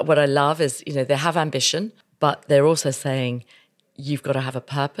 What I love is, you know, they have ambition, but they're also saying, you've got to have a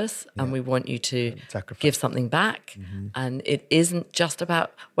purpose and we want you to give something back. And it isn't just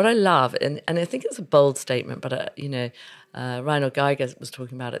about what I love. And I think it's a bold statement, but, you know, Reinhold Geiger was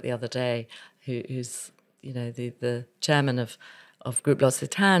talking about it the other day, who's, you know, the chairman of Group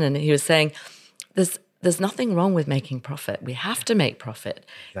L'Occitane. And he was saying, there's nothing wrong with making profit. We have to make profit.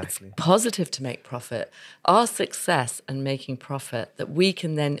 Exactly. It's positive to make profit. Our success and making profit, that we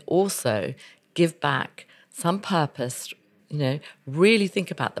can then also give back some purpose, you know, really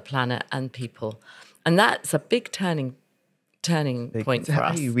think about the planet and people. And that's a big turning point for us.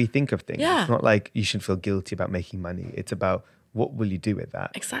 How you rethink of things. It's not like you should feel guilty about making money. It's about what will you do with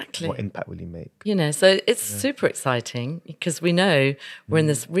that? Exactly. What impact will you make? You know, so it's super exciting because we know we're in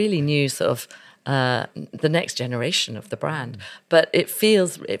this really new sort of the next generation of the brand. But it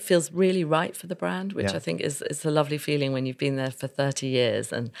feels really right for the brand, which I think is a lovely feeling when you've been there for 30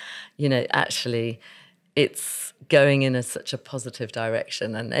 years and, actually it's going in such a positive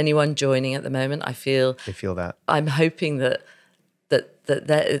direction. And anyone joining at the moment, I feel... They feel that. I'm hoping that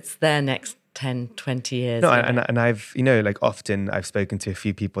it's their next 10, 20 years. No, and I've, often I've spoken to a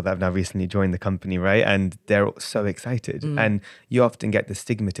few people that have now recently joined the company, right? And they're so excited. And you often get the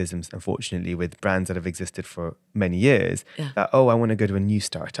stigmatisms, unfortunately, with brands that have existed for many years. That, I want to go to a new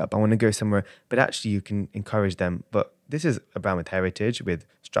startup. I want to go somewhere. But actually, you can encourage them. But this is a brand with heritage, with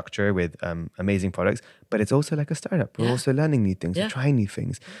structure, with amazing products. But it's also like a startup. We're also learning new things. We're trying new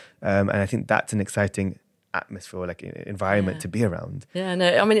things. And I think that's an exciting atmosphere, or like environment to be around. Yeah,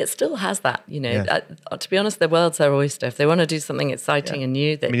 no, I mean, it still has that, to be honest, the world's their oyster. If they want to do something exciting and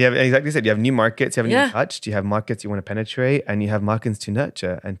new, you have, exactly said, you have new markets, you haven't even touched, you have markets you want to penetrate, and you have markets to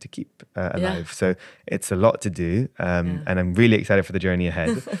nurture and to keep alive. So it's a lot to do, and I'm really excited for the journey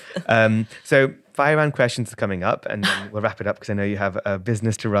ahead. So fire round questions are coming up, and then we'll wrap it up because I know you have a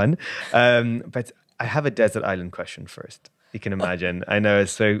business to run. But I have a desert island question first. You can imagine. I know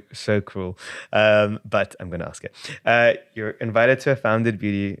it's so cruel, but I'm going to ask it. You're invited to a founded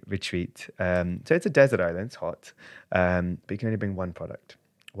beauty retreat. So it's a desert island, it's hot, but you can only bring one product.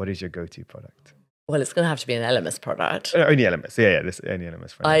 What is your go-to product? Well, it's going to have to be an ELEMIS product. Only ELEMIS. Yeah, this only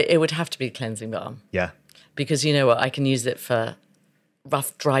ELEMIS. It would have to be cleansing balm. Yeah. Because you know what? I can use it for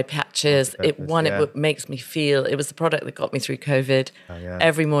rough, dry patches. It makes me feel... It was the product that got me through COVID. Oh, yeah.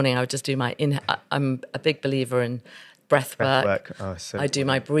 Every morning I would just do my... I'm a big believer in breath work. Oh, I do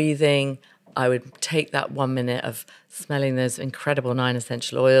my breathing. I would take that 1 minute of smelling those incredible 9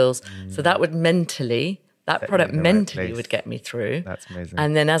 essential oils. So that would that product mentally would get me through. That's amazing.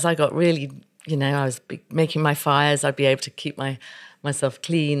 And then as I got really, I was making my fires, I'd be able to keep myself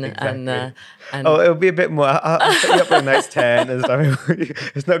clean. Exactly. And it'll be a bit more. I'll set you up with a nice 10 and stuff.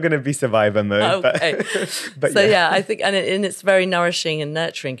 It's not going to be survivor mode. Okay. But I think, and it's very nourishing and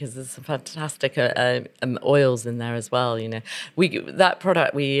nurturing because there's some fantastic oils in there as well. That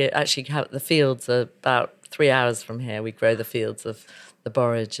product, we actually have the fields are about 3 hours from here. We grow the fields of the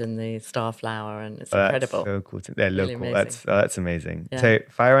borage and the starflower, and it's incredible. That's so cool. They're local. Really That's amazing. Yeah. So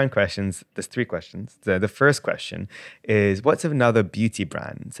fire round questions. There's 3 questions. The first question is, what's another beauty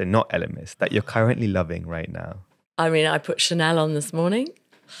brand, so not ELEMIS, that you're currently loving right now? I mean, I put Chanel on this morning.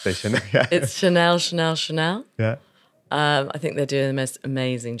 So Chanel, yeah. It's Chanel. Yeah. I think they're doing the most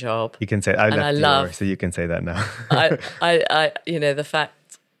amazing job. You can say, I love, so you can say that now. I the fact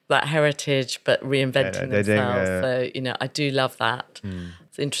that heritage, but reinventing themselves. So, I do love that.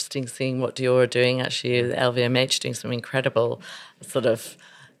 It's interesting seeing what Dior are doing. Actually, the LVMH doing some incredible sort of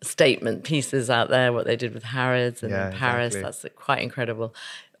statement pieces out there, what they did with Harrods and in Paris. Exactly. That's quite incredible.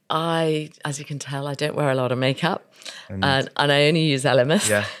 As you can tell, I don't wear a lot of makeup and I only use ELEMIS.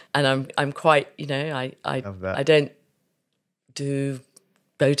 Yeah. And I'm quite, I don't do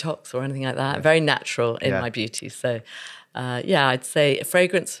Botox or anything like that. I'm very natural in my beauty. So, I'd say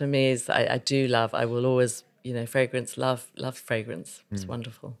fragrance for me is I will always, fragrance, love fragrance. It's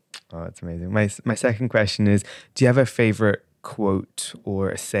wonderful. Oh, that's amazing. My second question is, do you have a favorite quote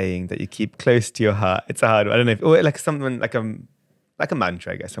or a saying that you keep close to your heart? It's a hard one. I don't know, or like something like a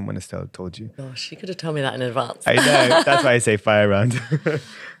mantra, I guess someone has told you. Gosh, you could have told me that in advance. I know. That's why I say fire round.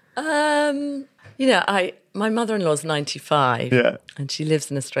 My mother-in-law's 95 and she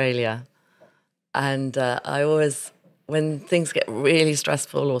lives in Australia. And I always, when things get really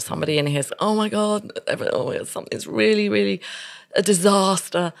stressful or somebody in here says, oh my God, something's really, really a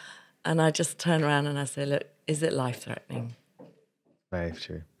disaster. And I just turn around and I say, look, is it life-threatening? Very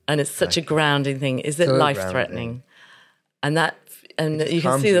true. And it's such a grounding thing. Is it life-threatening? And you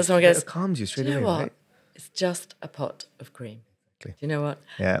can see that someone goes, it calms you straight away, what? Right? It's just a pot of cream. Exactly. Do you know what?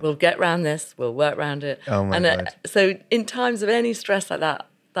 Yeah. We'll get round this. We'll work round it. Oh my God. So in times of any stress like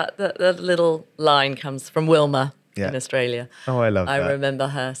that little line comes from Wilma in Australia. Oh, I love that. I remember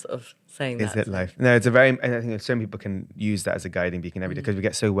her sort of saying that. Is it life? No, it's I think some people can use that as a guiding beacon every day because we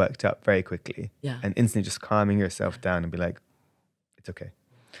get so worked up very quickly. Yeah. And instantly just calming yourself down and be like, it's okay.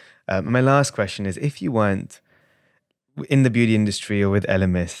 My last question is, if you weren't in the beauty industry or with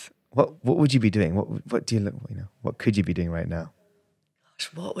ELEMIS, what would you be doing? What do what could you be doing right now?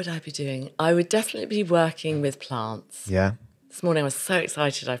 Gosh, what would I be doing? I would definitely be working with plants. Yeah. This morning I was so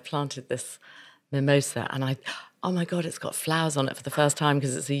excited. I planted this mimosa and oh my God, it's got flowers on it for the first time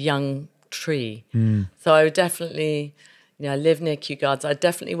because it's a young tree. So I would definitely, I live near Kew Gardens. I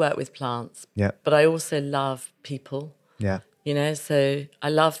definitely work with plants. Yeah. But I also love people. Yeah. So I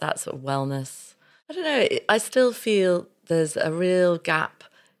love that sort of wellness. I don't know. I still feel there's a real gap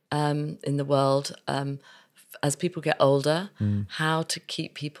in the world as people get older, how to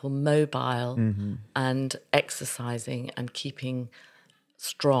keep people mobile and exercising and keeping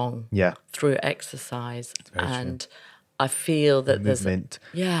strong through exercise. And true. I feel that there's movement.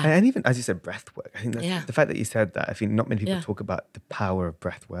 And even, as you said, breath work. I think that's, the fact that you said that, I think not many people talk about the power of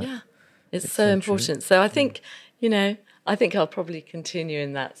breath work. Yeah, it's so important. True. So I think, I think I'll probably continue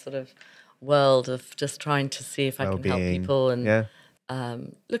in that sort of world of just trying to see if I can help people and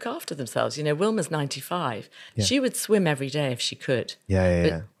look after themselves. Wilma's 95. She would swim every day if she could.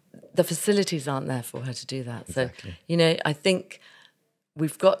 But the facilities aren't there for her to do that. Exactly. So, I think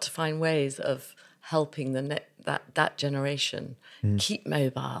we've got to find ways of helping that generation keep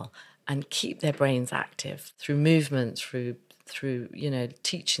mobile and keep their brains active through movement, through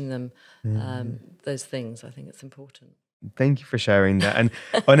teaching them those things. I think it's important. Thank you for sharing that. And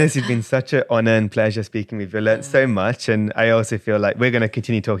honestly, it's been such an honor and pleasure speaking with you. I learned so much. And I also feel like we're going to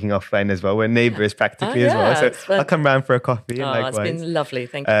continue talking offline as well. We're neighbours practically as well. So I'll come round for a coffee. It's been lovely.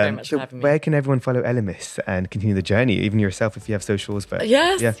 Thank you very much for having me. Where can everyone follow ELEMIS and continue the journey? Even yourself, if you have socials. But I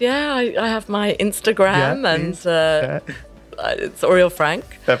have my Instagram and it's Oriele Frank.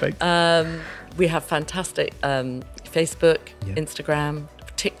 Perfect. We have fantastic Facebook, Instagram,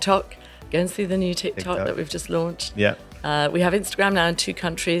 TikTok. Go and see the new TikTok that we've just launched. Yeah. We have Instagram now in 2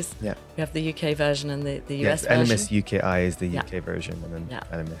 countries. Yeah. We have the UK version and the US version. ELEMIS UK is the UK version, and then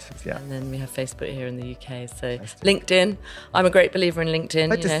ELEMIS is, And then we have Facebook here in the UK. So LinkedIn. I'm a great believer in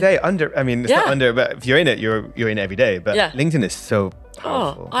LinkedIn. I'd just say it's not under, but if you're in it, you're in it every day. But LinkedIn is so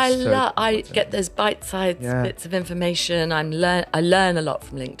powerful. I get those bite-sized bits of information. I learn a lot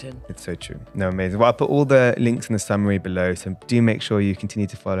from LinkedIn. It's so true. No, amazing. Well, I'll put all the links in the summary below. So do make sure you continue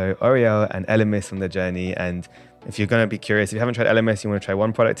to follow Oriele and ELEMIS on their journey. And if you're going to be curious, if you haven't tried ELEMIS, you want to try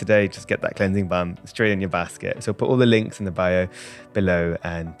one product today, just get that cleansing balm straight in your basket. So put all the links in the bio below,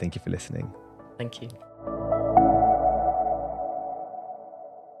 and thank you for listening. Thank you.